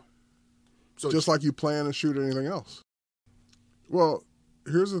 Wow. So just like you plan and shoot anything else. Well,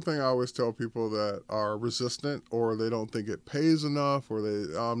 here's the thing I always tell people that are resistant or they don't think it pays enough or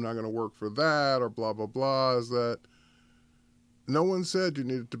I'm not going to work for that or blah, blah, blah, is that no one said you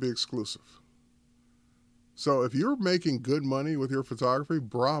needed to be exclusive. So if you're making good money with your photography,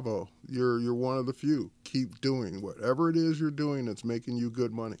 bravo, you're one of the few. Keep doing whatever it is you're doing that's making you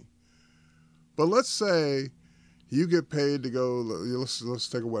good money. But let's say you get paid to go, let's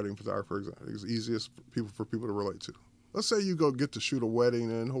take a wedding photographer, for example. It's the easiest for people to relate to. Let's say you go get to shoot a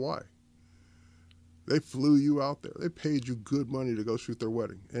wedding in Hawaii. They flew you out there. They paid you good money to go shoot their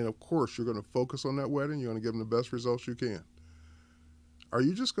wedding. And of course, you're going to focus on that wedding. You're going to give them the best results you can. Are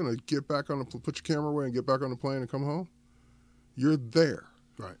you just going to get back on put your camera away and get back on the plane and come home? You're there.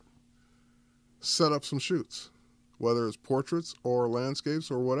 Right. Set up some shoots, whether it's portraits or landscapes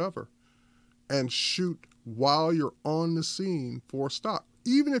or whatever, and shoot while you're on the scene for stock.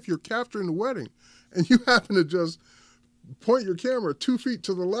 Even if you're capturing the wedding and you happen to just point your camera 2 feet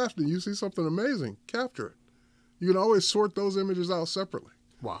to the left and you see something amazing, capture it. You can always sort those images out separately.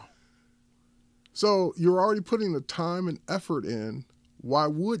 Wow. So you're already putting the time and effort in. Why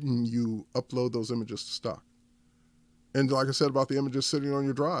wouldn't you upload those images to stock? And like I said about the images sitting on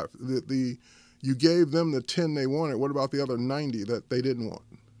your drive, you gave them the 10 they wanted. What about the other 90 that they didn't want?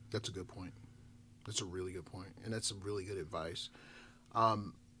 That's a good point. That's a really good point. And that's some really good advice.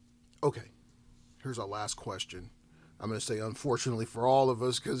 Okay, here's our last question. I'm going to say, unfortunately for all of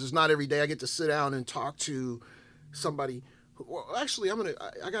us, because it's not every day I get to sit down and talk to somebody. Well, actually, let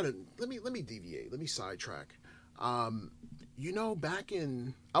me deviate. Let me sidetrack. I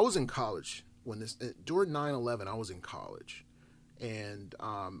was in college during 9/11, I was in college. And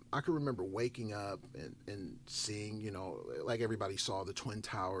I can remember waking up and seeing, like everybody saw the Twin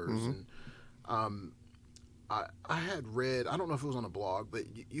Towers. Mm-hmm. And I had read, I don't know if it was on a blog, but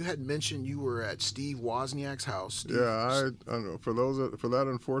you had mentioned you were at Steve Wozniak's house. I know. For that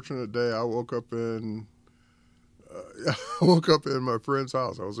unfortunate day, I woke up in my friend's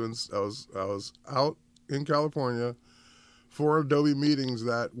house. I was out in California for Adobe meetings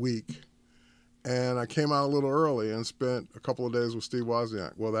that week, and I came out a little early and spent a couple of days with Steve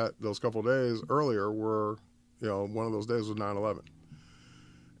Wozniak. Well, those couple of days earlier were, one of those days was 9/11.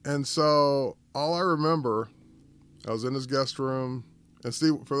 And so all I remember, I was in his guest room, and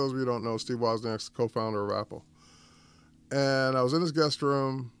Steve, for those of you who don't know, Steve Wozniak's the co-founder of Apple. And I was in his guest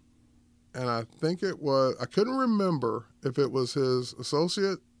room, and I couldn't remember if it was his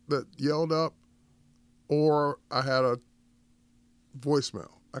associate that yelled up or I had a voicemail.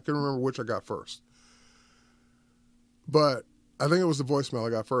 I couldn't remember which I got first. But I think it was the voicemail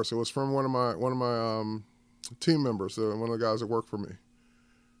I got first. It was from one of my team members, one of the guys that worked for me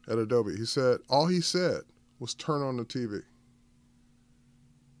at Adobe. All he said was turn on the TV.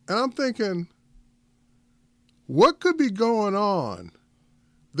 And I'm thinking, what could be going on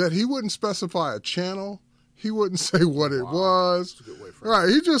that he wouldn't specify a channel? He wouldn't say what it was. That's a good way for right.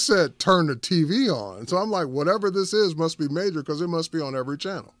 He just said, turn the TV on. So I'm like, whatever this is must be major because it must be on every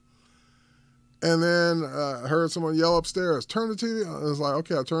channel. And then I heard someone yell upstairs, turn the TV on. I was like,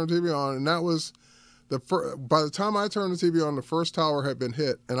 okay, I turned the TV on. And that was by the time I turned the TV on, the first tower had been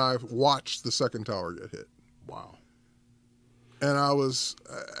hit, and I watched the second tower get hit. Wow.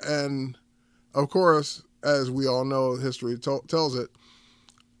 And of course, as we all know, history tells it,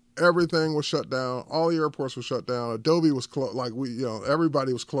 everything was shut down. All the airports were shut down. Adobe was closed.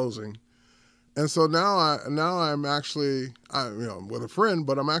 Everybody was closing. And so now I'm actually, with a friend,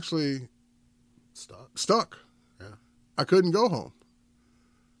 but I'm actually stuck. Yeah. I couldn't go home.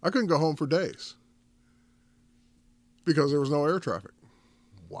 I couldn't go home for days. because there was no air traffic.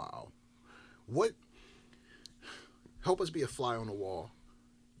 Wow. What? Help us be a fly on the wall.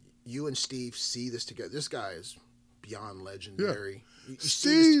 You and Steve see this together. This guy is beyond legendary. Yeah.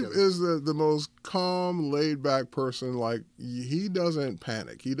 Steve is the most calm, laid-back person. Like, he doesn't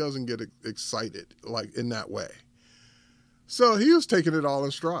panic. He doesn't get excited, like, in that way. So he was taking it all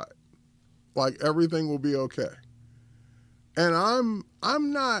in stride. Like, everything will be okay. And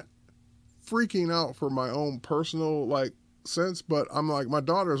I'm not freaking out for my own personal, like, sense, but I'm like, my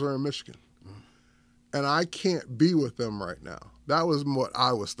daughters are in Michigan. And I can't be with them right now. That was what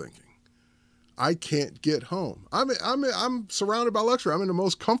I was thinking. I can't get home. I'm surrounded by luxury. I'm in the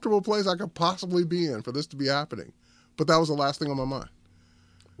most comfortable place I could possibly be in for this to be happening. But that was the last thing on my mind.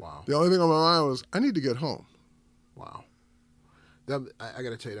 Wow. The only thing on my mind was, I need to get home. Wow. I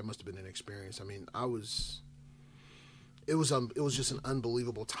got to tell you, that must have been an experience. I mean, it was just an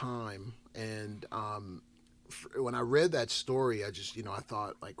unbelievable time. And when I read that story, I just, I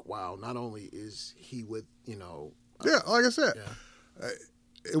thought, like, wow, not only is he with, yeah, like I said, yeah.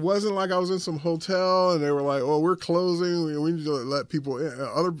 It wasn't like I was in some hotel and they were like, "Oh, we're closing. We need to let people in."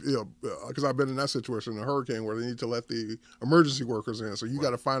 Because I've been in that situation in a hurricane where they need to let the emergency workers in. So you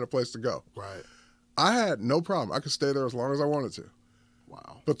got to find a place to go. Right. I had no problem. I could stay there as long as I wanted to.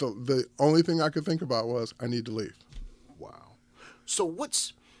 Wow. But the only thing I could think about was, I need to leave. Wow. So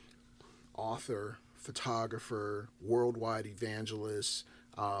what's author, photographer, worldwide evangelist,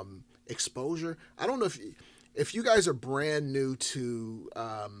 exposure? I don't know if you guys are brand new to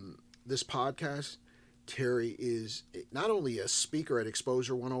this podcast. Terry is not only a speaker at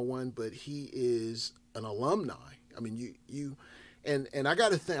Exposure 101, but he is an alumni. I mean, you and I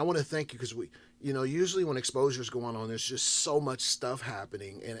got to think. I want to thank you because usually when exposures go on, there's just so much stuff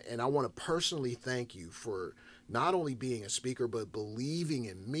happening, and I want to personally thank you for not only being a speaker but believing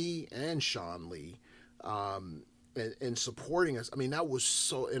in me and Sean Lee. And supporting us. I mean, that was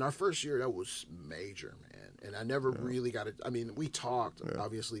so, in our first year, that was major, man. And I never really got it. I mean, we talked,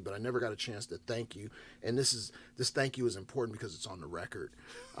 obviously, but I never got a chance to thank you. And this thank you is important because it's on the record.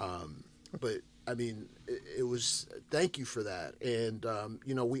 But I mean, it was, thank you for that. And,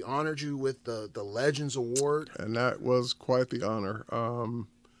 we honored you with the Legends Award. And that was quite the honor.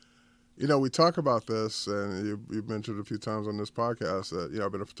 We talk about this, and you've mentioned a few times on this podcast that,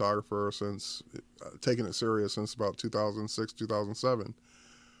 I've been a photographer since, taking it serious since about 2006, 2007.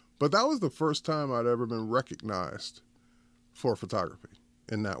 But that was the first time I'd ever been recognized for photography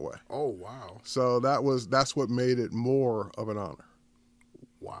in that way. Oh, wow. So that's what made it more of an honor.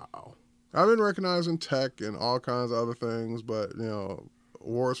 Wow. I've been recognized in tech and all kinds of other things, but,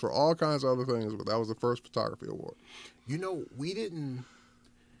 awards for all kinds of other things, but that was the first photography award.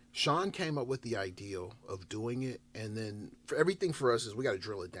 Sean came up with the ideal of doing it, and then for everything for us is we got to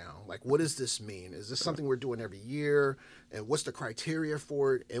drill it down. Like, what does this mean? Is this something we're doing every year? And what's the criteria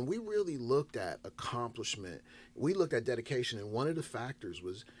for it? And we really looked at accomplishment. We looked at dedication, and one of the factors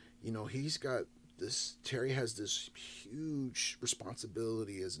was, Terry has this huge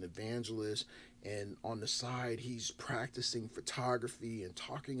responsibility as an evangelist, and on the side, he's practicing photography and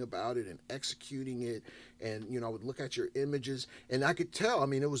talking about it and executing it. And, I would look at your images and I could tell, I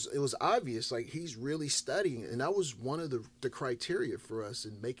mean, it was obvious, like he's really studying. And that was one of the criteria for us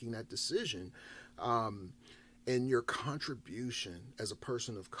in making that decision. And your contribution as a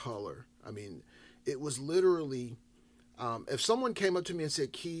person of color. I mean, it was literally, if someone came up to me and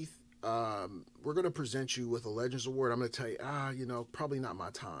said, Keith, we're going to present you with a Legends Award, I'm going to tell you, probably not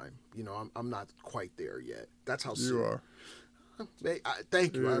my time. I'm not quite there yet. That's how you are.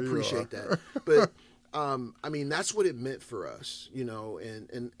 Thank you. I appreciate that. But, I mean, that's what it meant for us,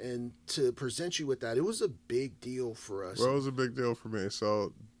 and to present you with that, it was a big deal for us. Well, it was a big deal for me.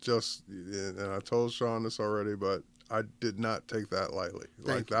 So and I told Sean this already, but I did not take that lightly.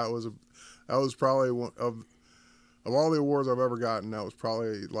 That was probably one of all the awards I've ever gotten, that was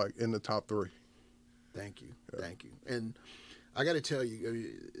probably like in the top 3. Thank you. Yeah. Thank you. And I got to tell you.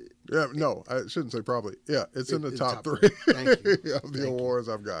 I shouldn't say probably. Yeah, it's in the top 3 Thank you. of the awards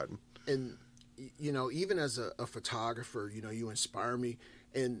I've gotten. And, even as a photographer, you inspire me.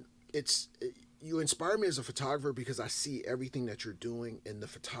 And you inspire me as a photographer because I see everything that you're doing, and the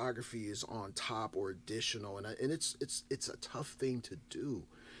photography is on top or additional. And it's a tough thing to do.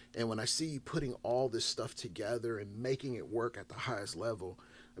 And when I see you putting all this stuff together and making it work at the highest level,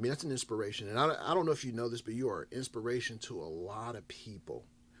 I mean, that's an inspiration. And I don't know if you know this, but you are an inspiration to a lot of people.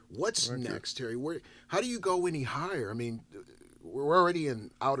 What's next, Terry? How do you go any higher? I mean, we're already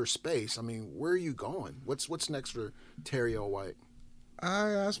in outer space. I mean, where are you going? What's next for Terry L. White? I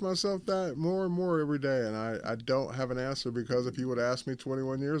ask myself that more and more every day, and I don't have an answer, because if you would ask me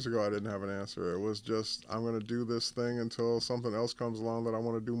 21 years ago, I didn't have an answer. It was just, I'm going to do this thing until something else comes along that I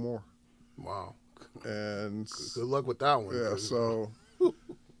want to do more. Wow. And good luck with that one. Yeah,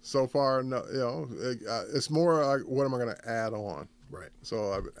 so far, no, it's more like, what am I going to add on? Right.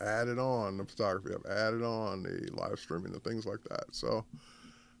 So I've added on the photography, I've added on the live streaming, the things like that. So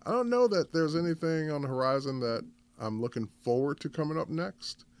I don't know that there's anything on the horizon that I'm looking forward to coming up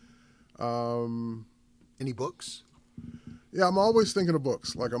next. Any books? Yeah, I'm always thinking of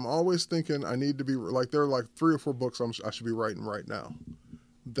books. Like, I'm always thinking I need to be, like, there are like 3 or 4 books I should be writing right now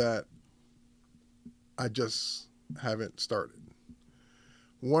that I just haven't started.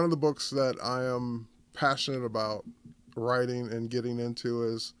 One of the books that I am passionate about writing and getting into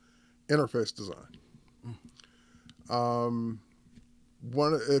is interface design.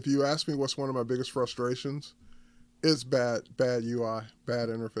 If you ask me what's one of my biggest frustrations, it's bad UI, bad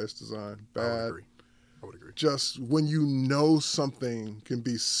interface design, bad. I would agree. Just when you know something can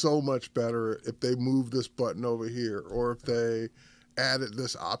be so much better if they move this button over here, or if they added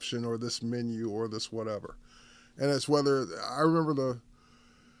this option or this menu or this whatever. And it's whether, I remember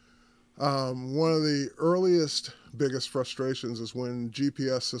one of the earliest, biggest frustrations is when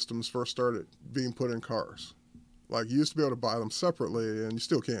GPS systems first started being put in cars. Like, you used to be able to buy them separately, and you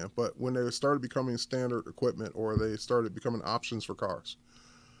still can, but when they started becoming standard equipment, or they started becoming options for cars,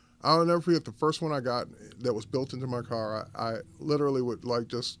 I'll never forget the first one I got that was built into my car. I literally would, like,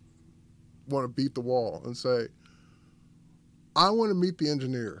 just want to beat the wall and say, I want to meet the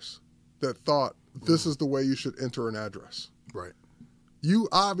engineers that thought this is the way you should enter an address. Right. You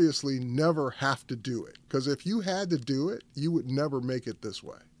obviously never have to do it, because if you had to do it, you would never make it this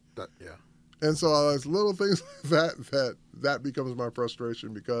way. Yeah. And so there's little things like that becomes my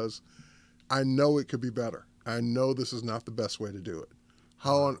frustration, because I know it could be better. I know this is not the best way to do it.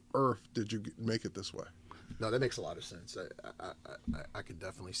 How on earth did you make it this way? No, that makes a lot of sense. I could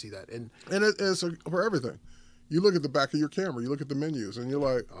definitely see that. And it's for everything. You look at the back of your camera, you look at the menus, and you're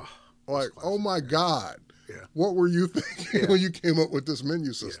like, oh my God, what were you thinking when you came up with this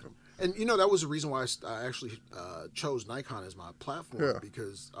menu system? And, that was the reason why I actually chose Nikon as my platform,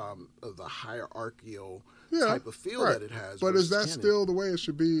 because of the hierarchical type of feel that it has. But is that still the way it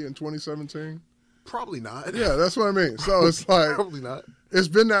should be in 2017? Probably not. Yeah, that's what I mean. So it's like, probably not. It's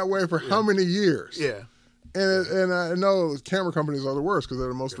been that way for how many years? Yeah. And I know camera companies are the worst, because they're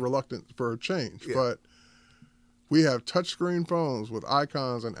the most reluctant for a change. Yeah. But we have touchscreen phones with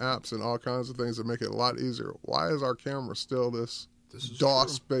icons and apps and all kinds of things that make it a lot easier. Why is our camera still this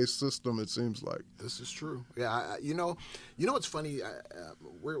DOS-based system, it seems like? This is true. Yeah, you know what's funny?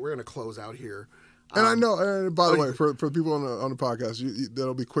 We're going to close out here. And I know, and by the way, for people on the podcast,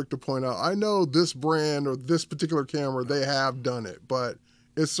 that'll be quick to point out, I know this brand or this particular camera, they have done it, but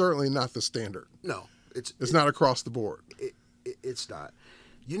it's certainly not the standard. No. It's not across the board. It's not.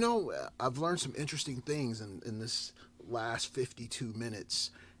 I've learned some interesting things in this last 52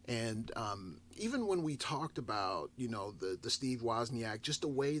 minutes. And even when we talked about, the Steve Wozniak, just the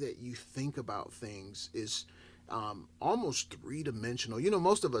way that you think about things is almost three-dimensional.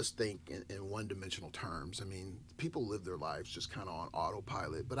 Most of us think in one-dimensional terms. I mean, people live their lives just kind of on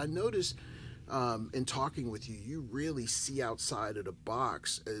autopilot. But I noticed in talking with you, you really see outside of the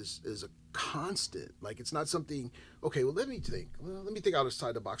box as a constant. Like, it's not something, okay, well, let me think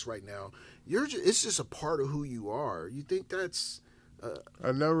outside the box right now. It's just a part of who you are. You think that's...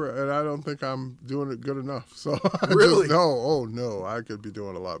 I don't think I'm doing it good enough. So really? No, I could be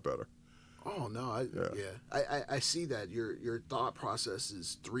doing a lot better. Oh no, I see that your thought process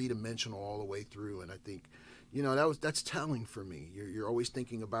is three-dimensional all the way through, and I think, that's telling for me. You're always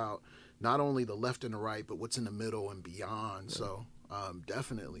thinking about not only the left and the right, but what's in the middle and beyond. Yeah. So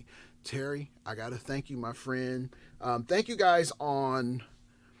definitely, Terry, I gotta thank you, my friend. Thank you guys on.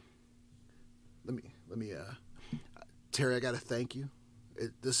 Let me. Terry, I gotta thank you.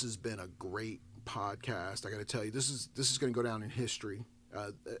 This has been a great podcast. I gotta tell you, this is gonna go down in history.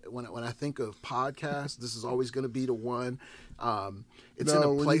 When I think of podcasts, this is always going to be the one. It's in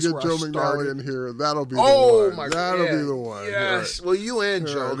a place where I started. When you get Joe McNally in here, that'll be the one. That'll be the one. Yes. Right. Well, you and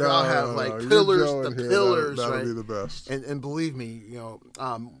Joe, I'll have pillars. The pillars, that'll right? be the best. And believe me,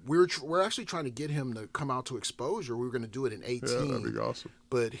 we're actually trying to get him to come out to exposure. We were going to do it in 18. Yeah, that'd be awesome.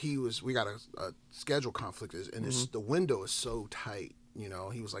 We got a schedule conflict, and the window is so tight.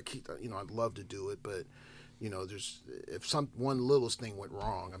 He was like, I'd love to do it, but. If one littlest thing went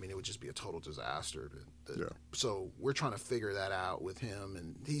wrong, I mean, it would just be a total disaster. So we're trying to figure that out with him,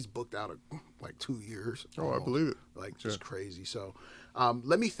 and he's booked out like 2 years. Oh, almost. I believe it. Like, just crazy. So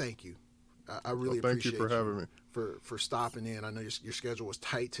let me thank you. I really thank you appreciate for having me. For stopping in. I know your schedule was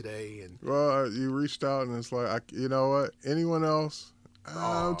tight today, and Well, you reached out, and it's like, you know what? Anyone else?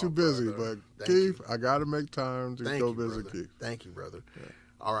 I'm too busy, brother. but Thank Keith, you. I got to make time to go visit brother. Keith. Thank you, brother. Yeah.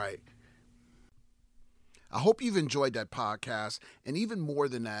 All right. I hope you've enjoyed that podcast, and even more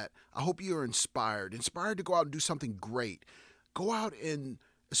than that, I hope you're inspired to go out and do something great. Go out and,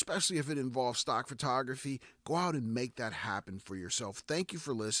 especially if it involves stock photography, go out and make that happen for yourself. Thank you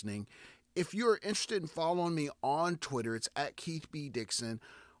for listening. If you're interested in following me on Twitter, it's at Keith B. Dixon.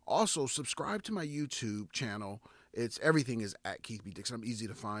 Also, subscribe to my YouTube channel. Everything is at Keith B. Dixon. I'm easy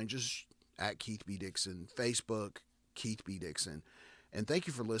to find. Just at Keith B. Dixon. Facebook, Keith B. Dixon. And thank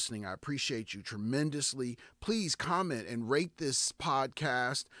you for listening. I appreciate you tremendously. Please comment and rate this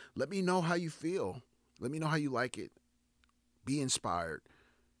podcast. Let me know how you feel. Let me know how you like it. Be inspired.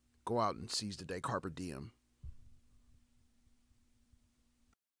 Go out and seize the day. Carpe diem.